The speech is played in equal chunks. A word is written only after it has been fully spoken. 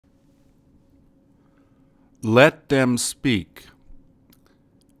Let them speak.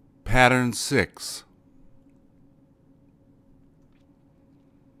 Pattern 6.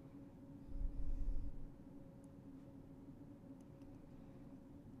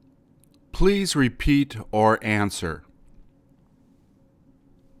 Please repeat or answer.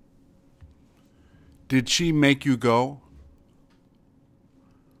 Did she make you go?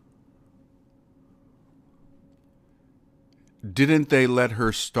 Didn't they let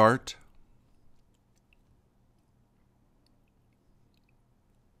her start?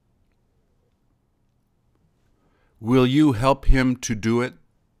 Will you help him to do it?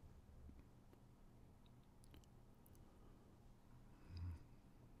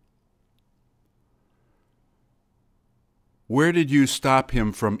 Where did you stop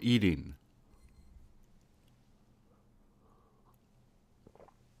him from eating?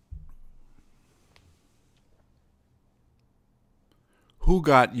 Who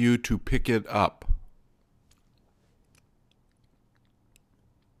got you to pick it up?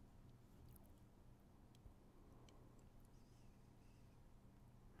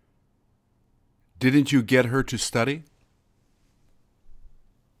 Didn't you get her to study?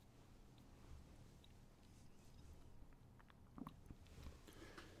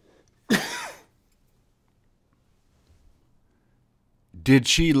 Did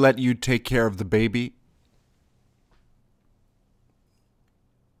she let you take care of the baby?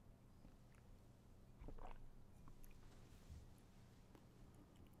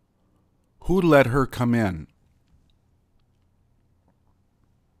 Who let her come in?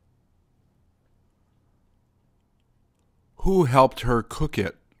 Who helped her cook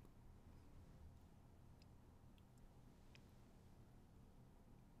it?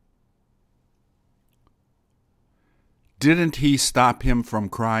 Didn't he stop him from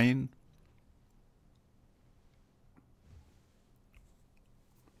crying?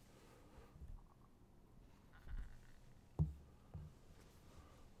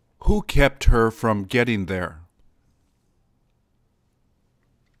 Who kept her from getting there?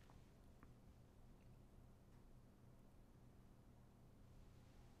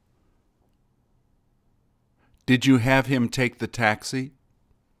 Did you have him take the taxi?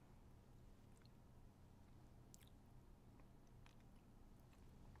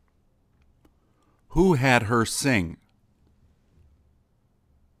 Who had her sing?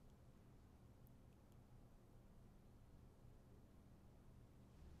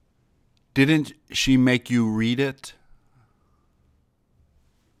 Didn't she make you read it?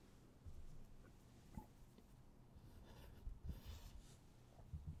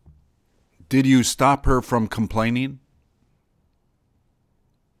 Did you stop her from complaining?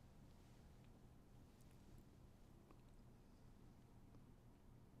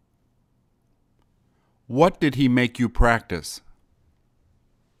 What did he make you practice?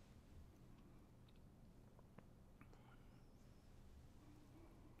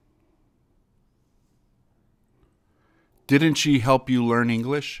 Didn't she help you learn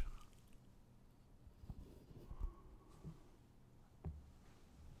English?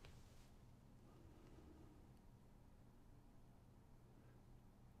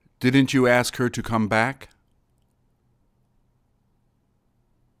 Didn't you ask her to come back?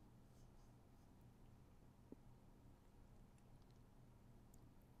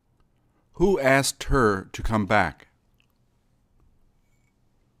 Who asked her to come back?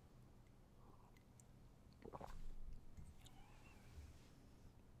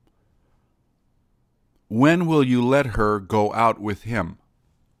 When will you let her go out with him?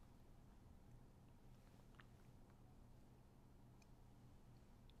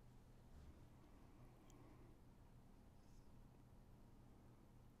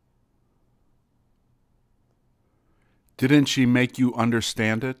 Didn't she make you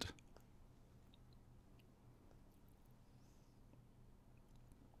understand it?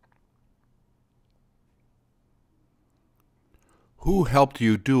 Who helped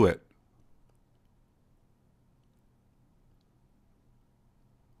you do it?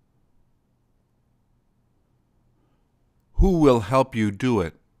 Who will help you do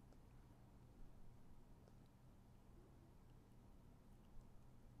it?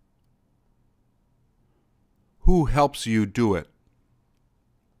 Who helps you do it?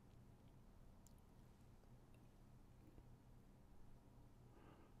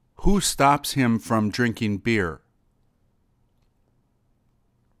 Who stops him from drinking beer?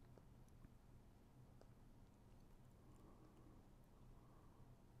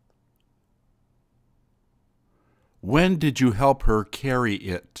 When did you help her carry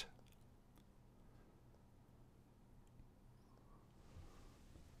it?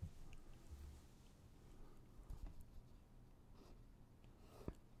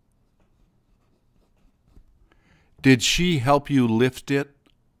 Did she help you lift it?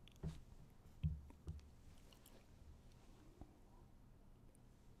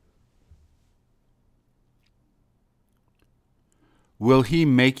 Will he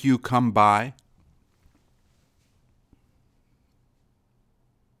make you come by?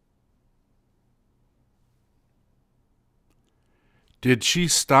 Did she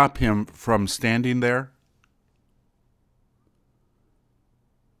stop him from standing there?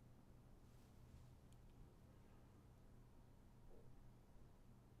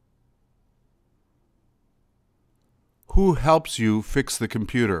 Who helps you fix the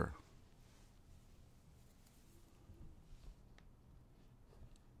computer?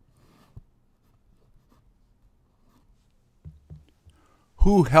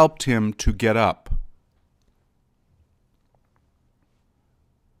 Who helped him to get up?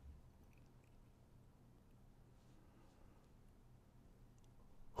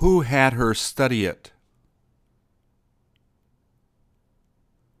 Who had her study it?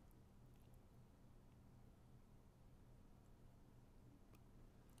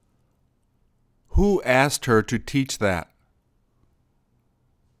 Who asked her to teach that?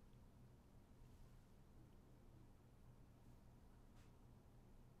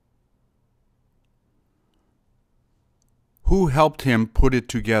 Who helped him put it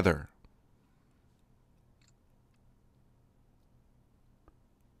together?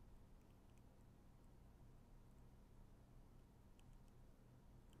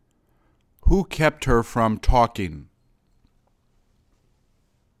 Who kept her from talking?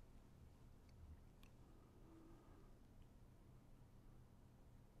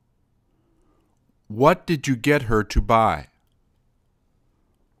 What did you get her to buy?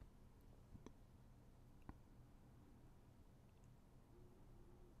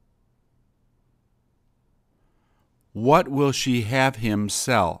 What will she have him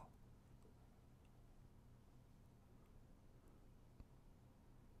sell?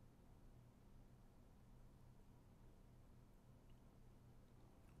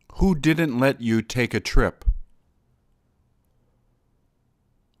 Who didn't let you take a trip?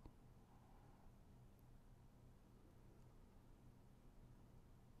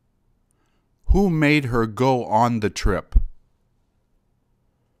 Who made her go on the trip?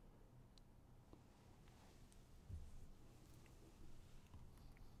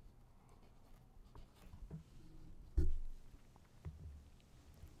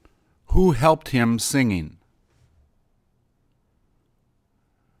 Who helped him singing?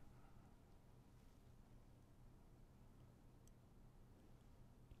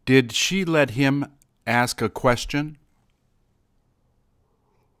 Did she let him ask a question?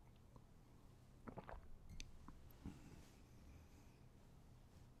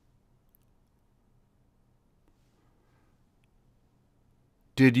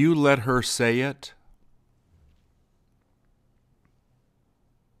 Did you let her say it?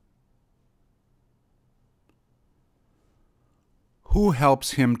 Who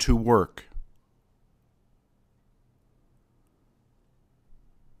helps him to work?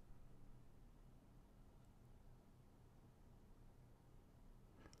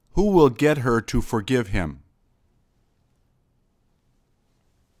 Who will get her to forgive him?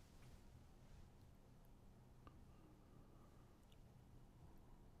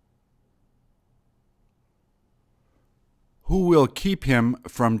 Who will keep him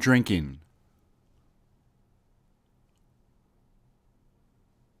from drinking?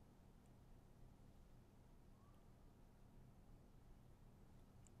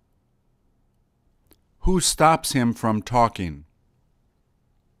 Who stops him from talking?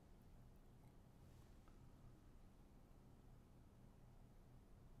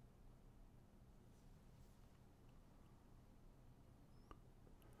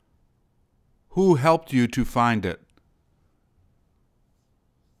 Who helped you to find it?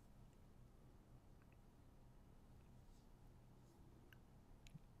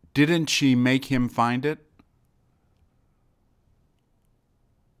 Didn't she make him find it?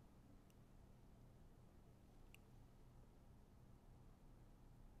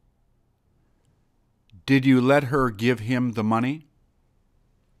 Did you let her give him the money?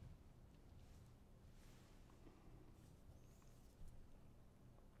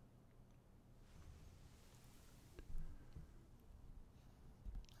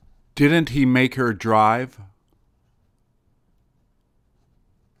 Didn't he make her drive?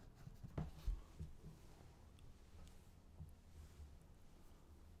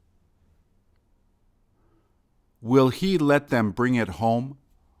 Will he let them bring it home?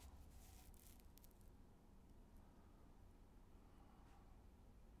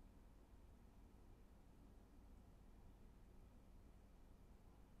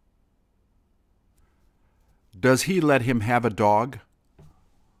 Does he let him have a dog?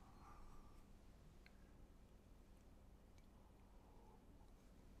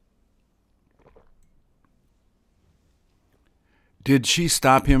 Did she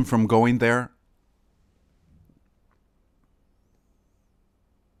stop him from going there?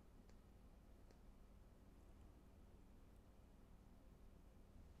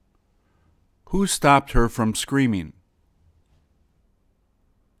 Who stopped her from screaming?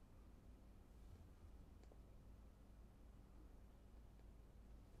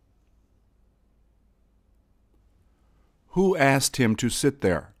 Who asked him to sit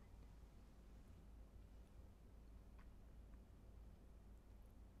there?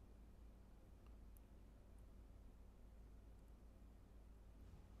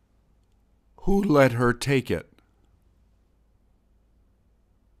 Who let her take it?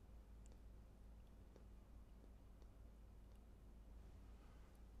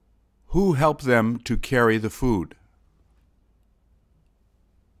 Who helped them to carry the food?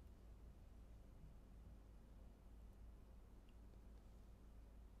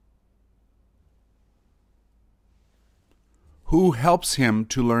 Who helps him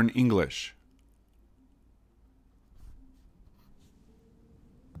to learn English?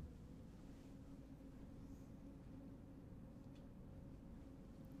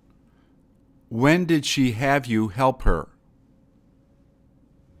 When did she have you help her?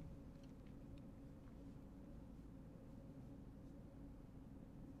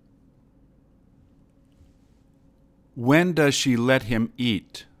 When does she let him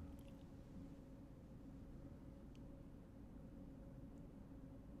eat?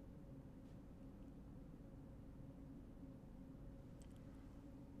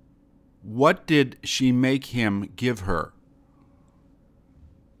 What did she make him give her?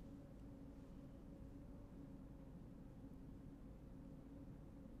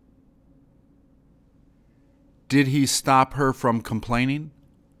 Did he stop her from complaining?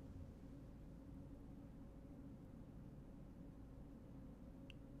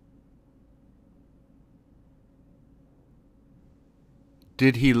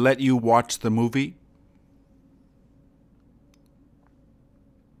 Did he let you watch the movie?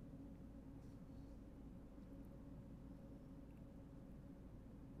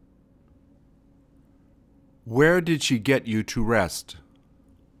 Where did she get you to rest?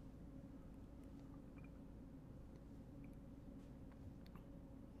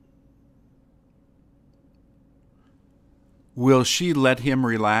 Will she let him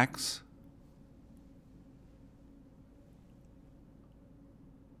relax?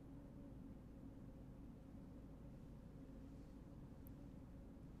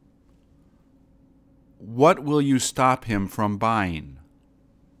 What will you stop him from buying?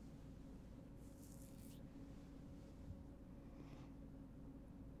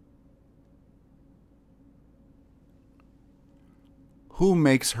 Who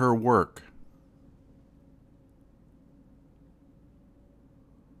makes her work?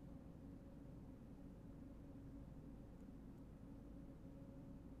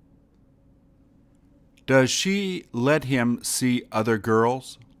 Does she let him see other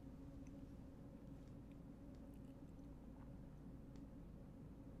girls?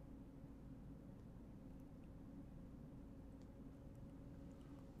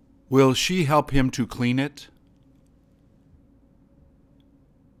 Will she help him to clean it?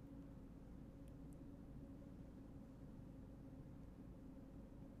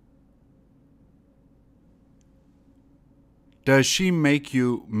 Does she make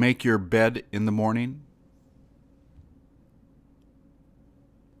you make your bed in the morning?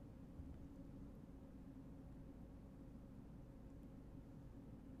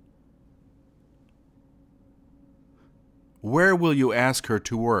 Where will you ask her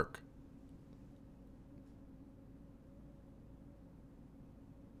to work?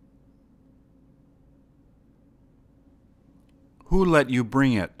 Who let you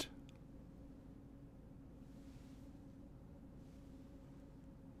bring it?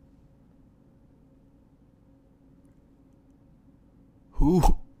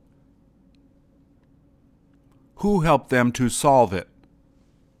 Who helped them to solve it?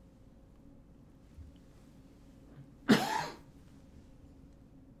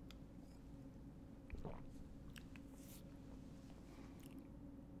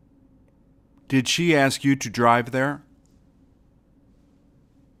 Did she ask you to drive there?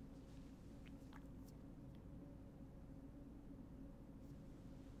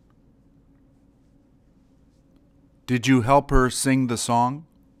 Did you help her sing the song?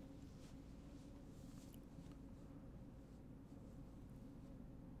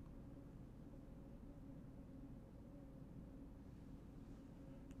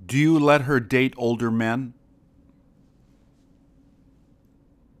 Do you let her date older men?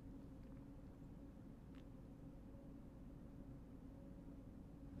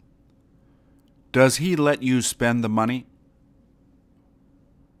 Does he let you spend the money?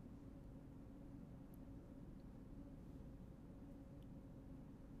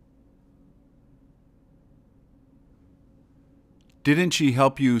 Didn't she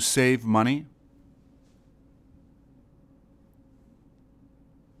help you save money?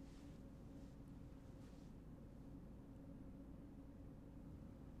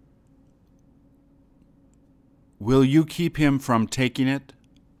 Will you keep him from taking it?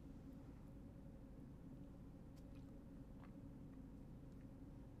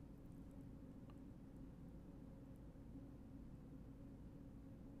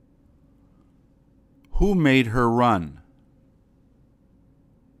 Who made her run?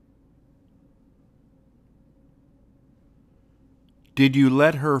 Did you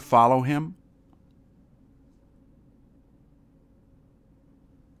let her follow him?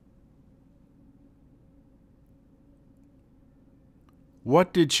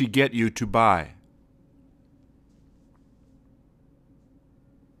 What did she get you to buy?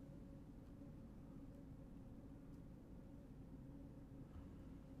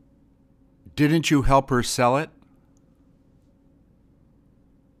 Didn't you help her sell it?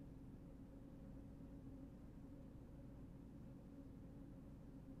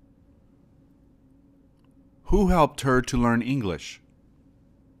 Who helped her to learn English?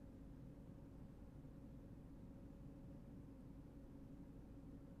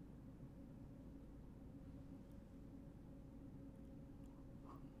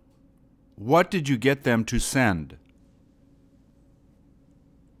 What did you get them to send?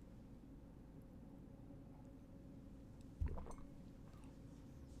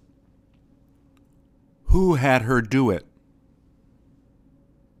 Who had her do it?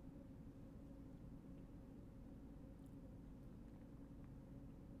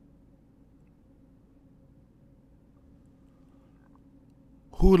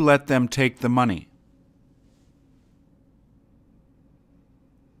 Who let them take the money?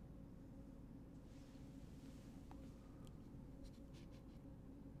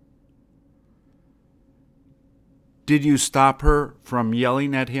 Did you stop her from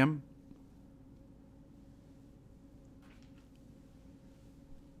yelling at him?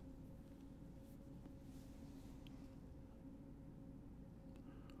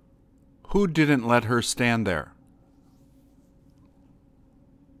 Who didn't let her stand there?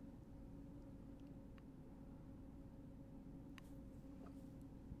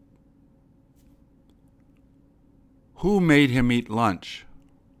 Who made him eat lunch?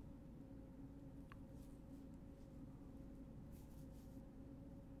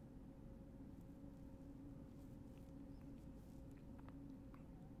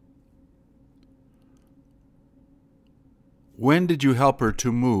 When did you help her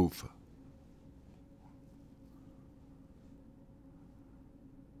to move?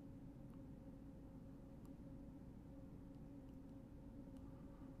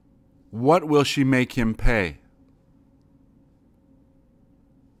 What will she make him pay?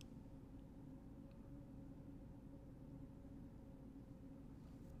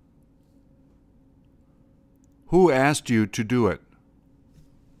 Who asked you to do it?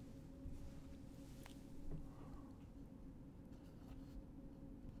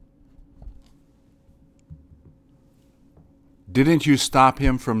 Didn't you stop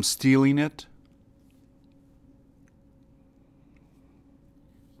him from stealing it?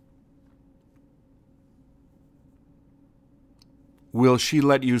 Will she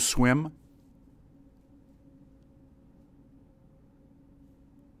let you swim?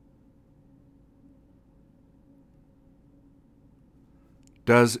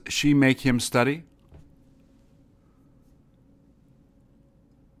 Does she make him study?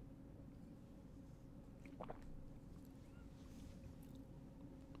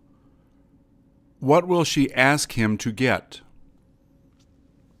 What will she ask him to get?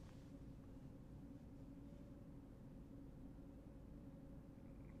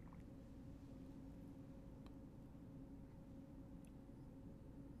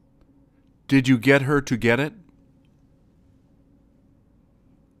 Did you get her to get it?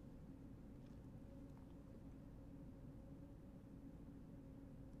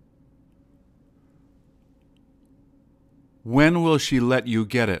 When will she let you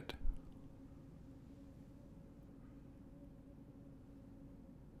get it?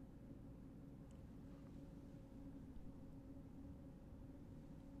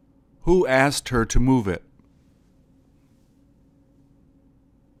 Who asked her to move it?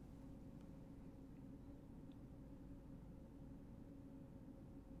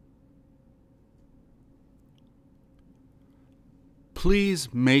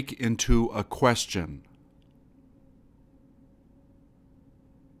 Please make into a question.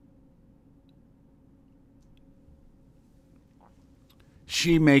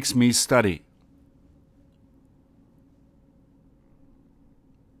 She makes me study.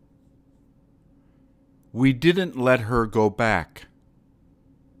 We didn't let her go back.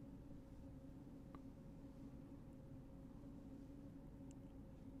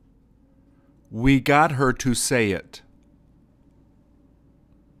 We got her to say it.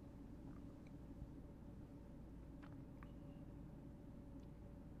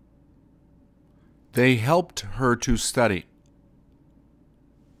 They helped her to study.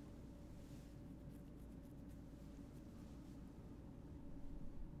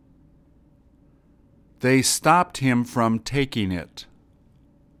 They stopped him from taking it.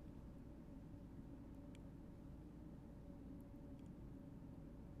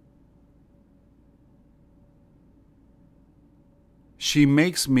 She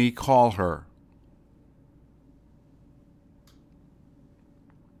makes me call her.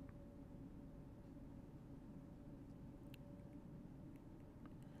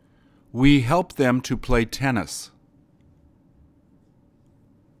 We help them to play tennis.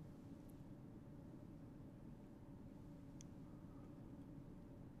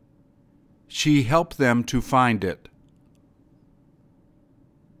 She helped them to find it.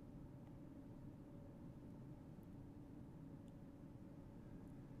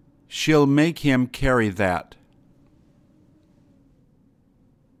 She'll make him carry that.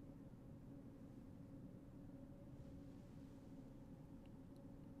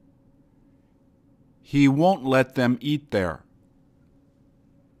 He won't let them eat there.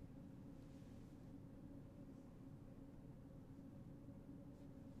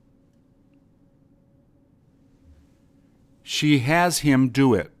 She has him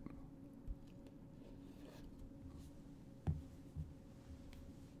do it.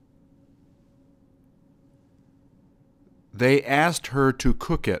 They asked her to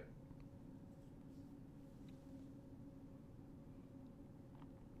cook it.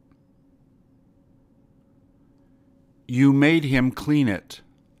 You made him clean it.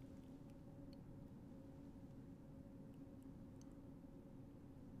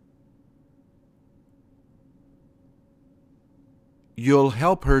 You'll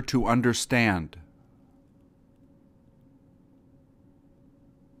help her to understand.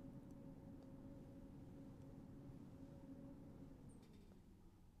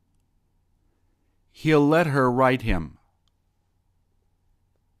 He'll let her write him.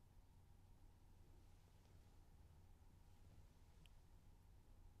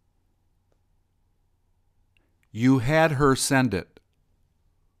 You had her send it.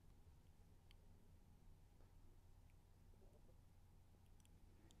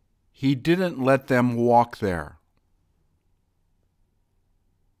 He didn't let them walk there.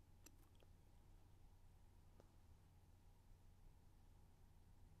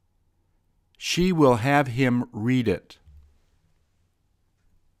 She will have him read it.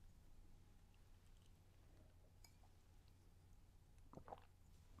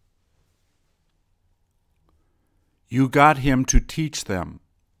 You got him to teach them.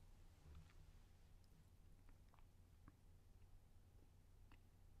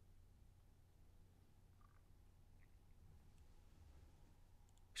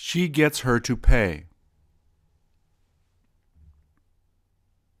 She gets her to pay.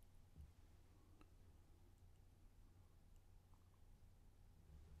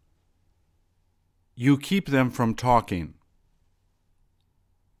 You keep them from talking.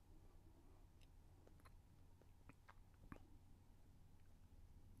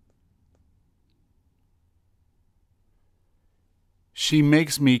 She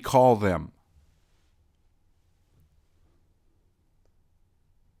makes me call them.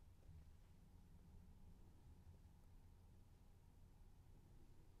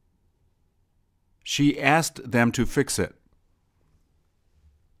 She asked them to fix it.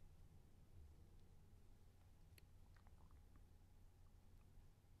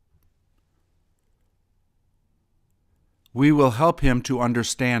 We will help him to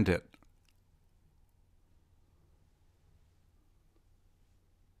understand it.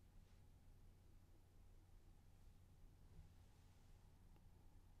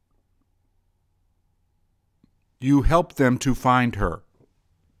 You help them to find her.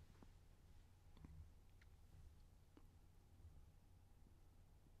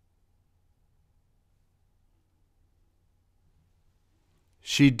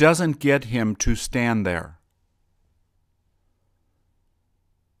 She doesn't get him to stand there.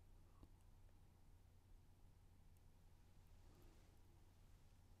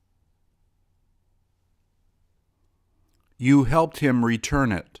 You helped him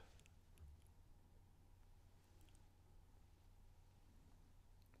return it.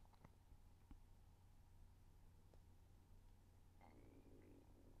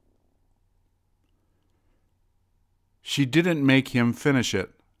 She didn't make him finish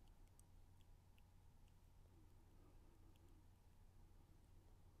it.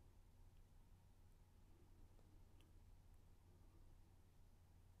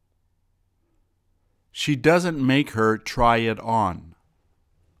 She doesn't make her try it on.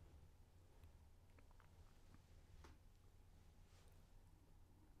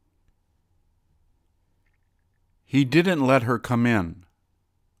 He didn't let her come in.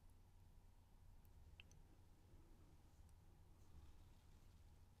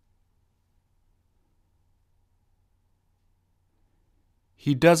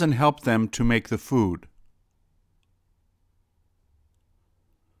 He doesn't help them to make the food.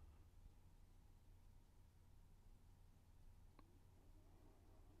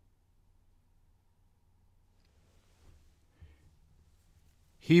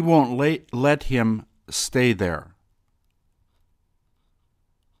 He won't let him stay there.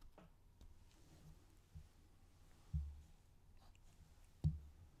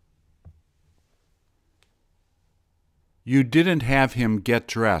 You didn't have him get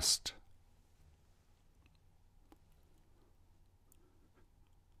dressed.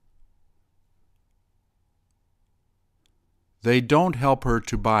 They don't help her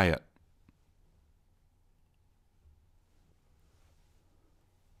to buy it.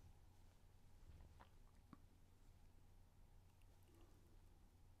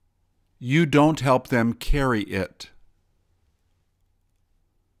 You don't help them carry it.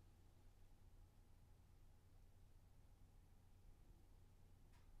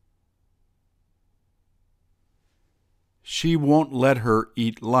 She won't let her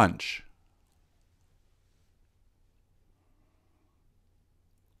eat lunch.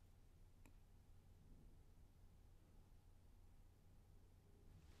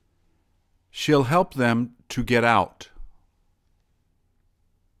 She'll help them to get out.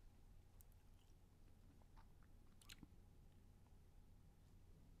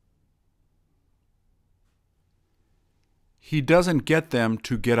 He doesn't get them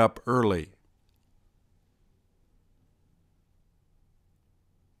to get up early.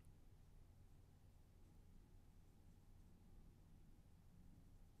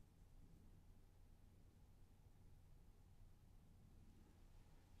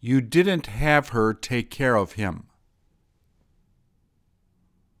 You didn't have her take care of him.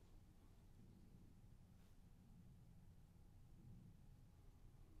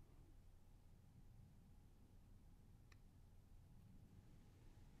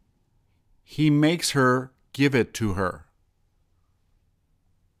 He makes her give it to her.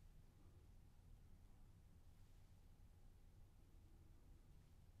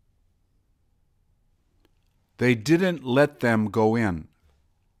 They didn't let them go in.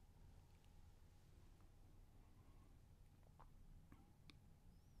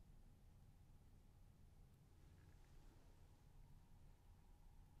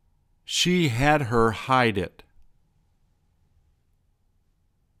 She had her hide it.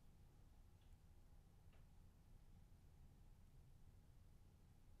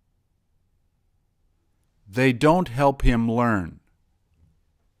 They don't help him learn.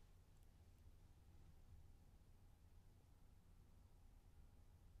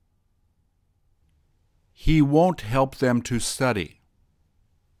 He won't help them to study.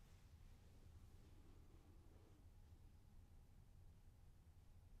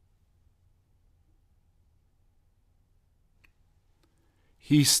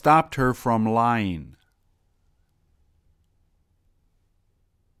 He stopped her from lying.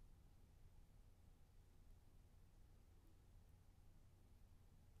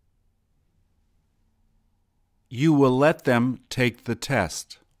 You will let them take the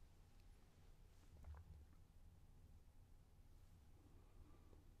test.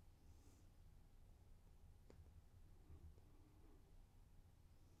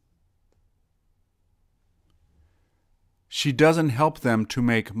 She doesn't help them to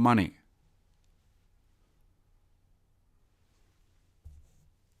make money.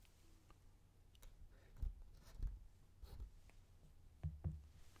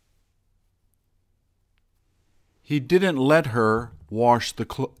 He didn't let her wash the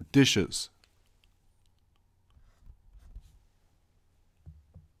dishes.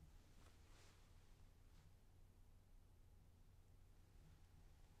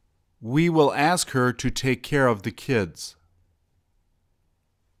 We will ask her to take care of the kids.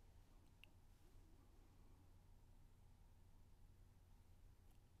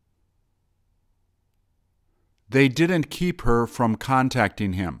 They didn't keep her from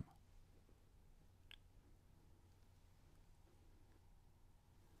contacting him.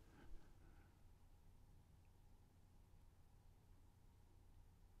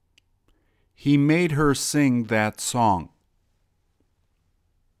 He made her sing that song.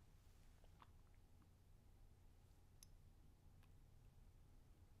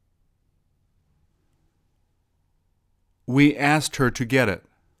 We asked her to get it.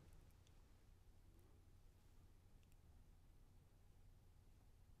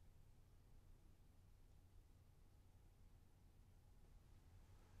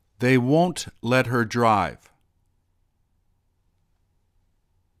 They won't let her drive.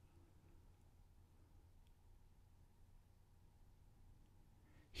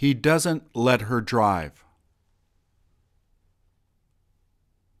 He doesn't let her drive.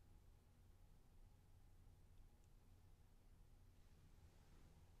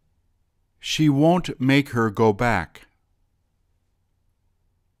 She won't make her go back.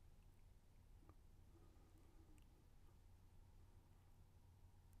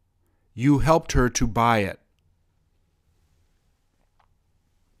 You helped her to buy it.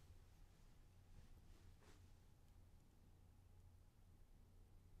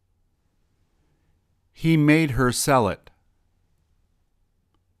 He made her sell it.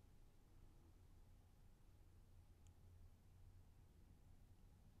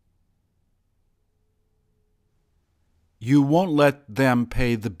 You won't let them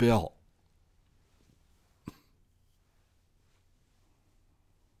pay the bill.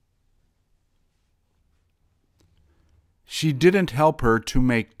 She didn't help her to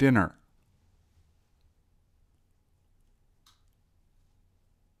make dinner.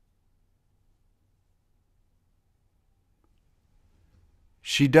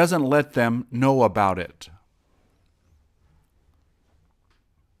 She doesn't let them know about it.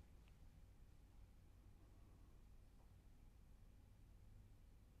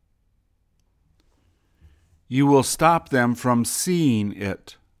 You will stop them from seeing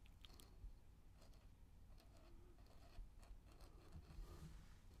it.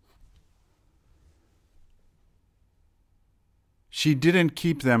 She didn't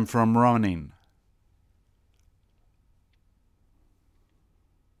keep them from running.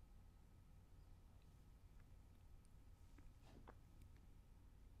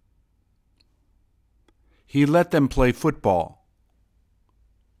 He let them play football.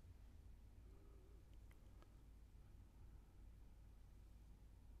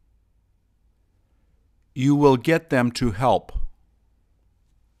 You will get them to help.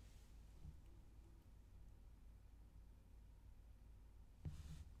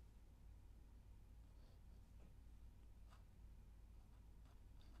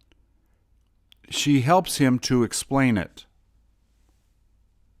 She helps him to explain it.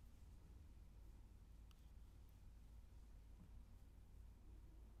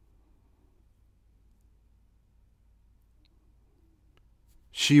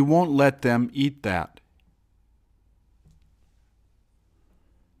 She won't let them eat that.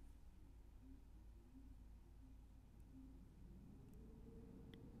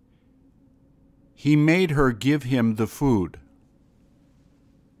 He made her give him the food.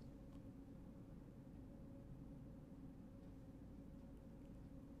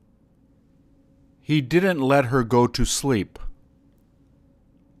 He didn't let her go to sleep.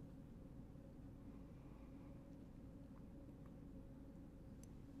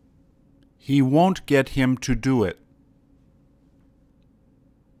 He won't get him to do it.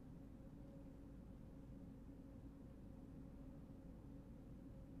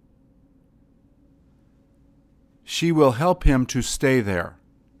 She will help him to stay there.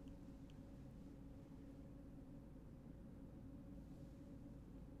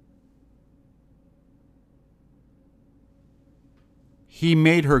 He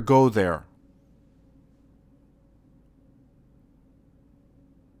made her go there.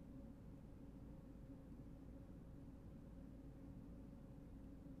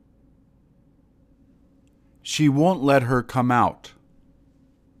 She won't let her come out.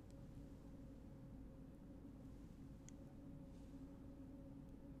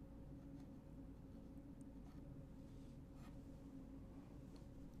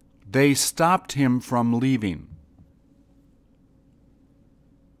 They stopped him from leaving.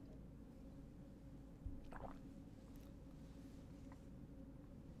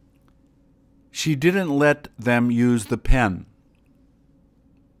 She didn't let them use the pen.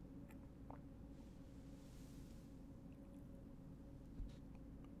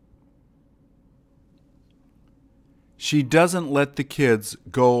 She doesn't let the kids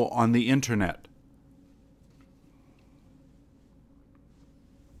go on the internet.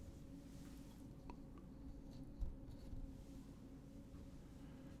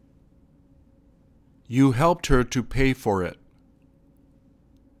 You helped her to pay for it.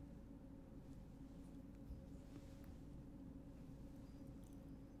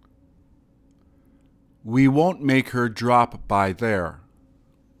 We won't make her drop by there.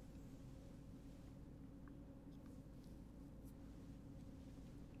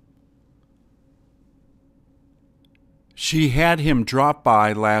 She had him drop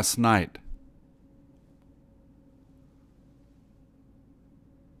by last night.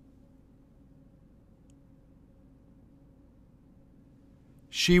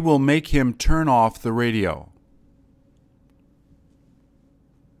 She will make him turn off the radio.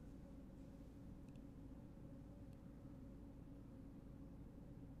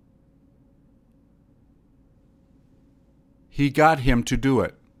 He got him to do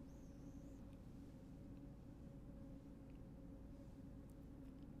it.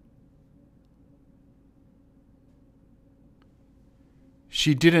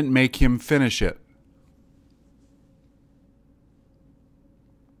 She didn't make him finish it.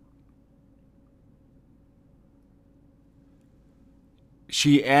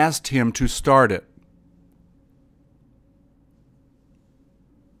 She asked him to start it.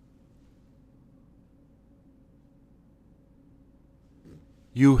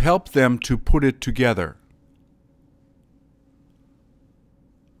 You helped them to put it together.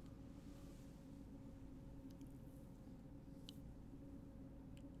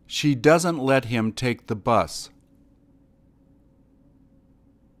 She doesn't let him take the bus.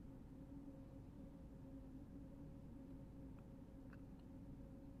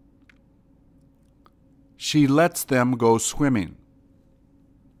 She lets them go swimming.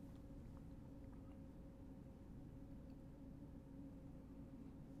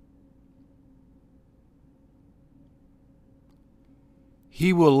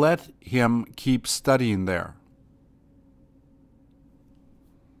 He will let him keep studying there.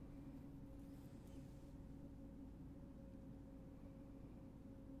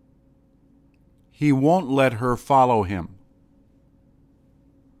 He won't let her follow him.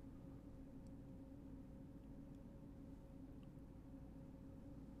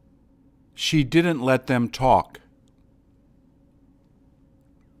 She didn't let them talk.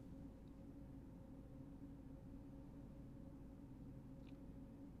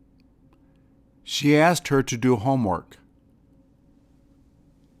 She asked her to do homework.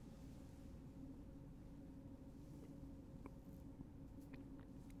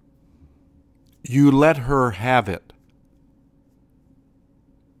 You let her have it.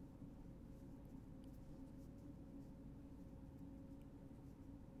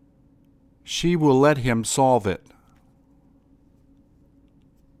 She will let him solve it.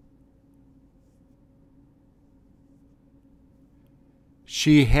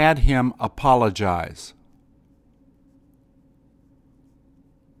 She had him apologize.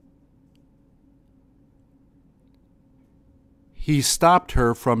 He stopped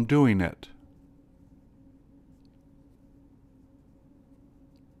her from doing it.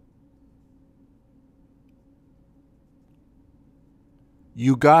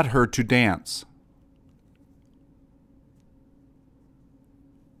 You got her to dance.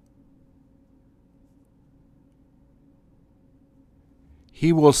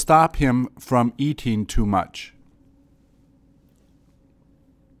 He will stop him from eating too much.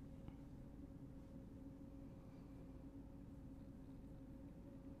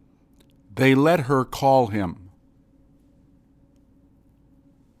 They let her call him.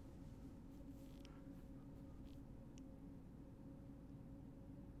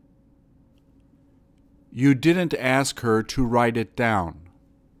 You didn't ask her to write it down.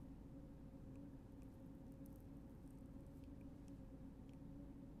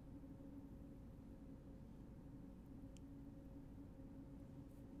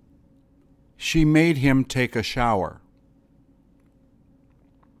 She made him take a shower.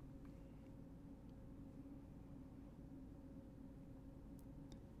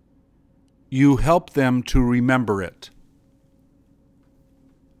 You helped them to remember it.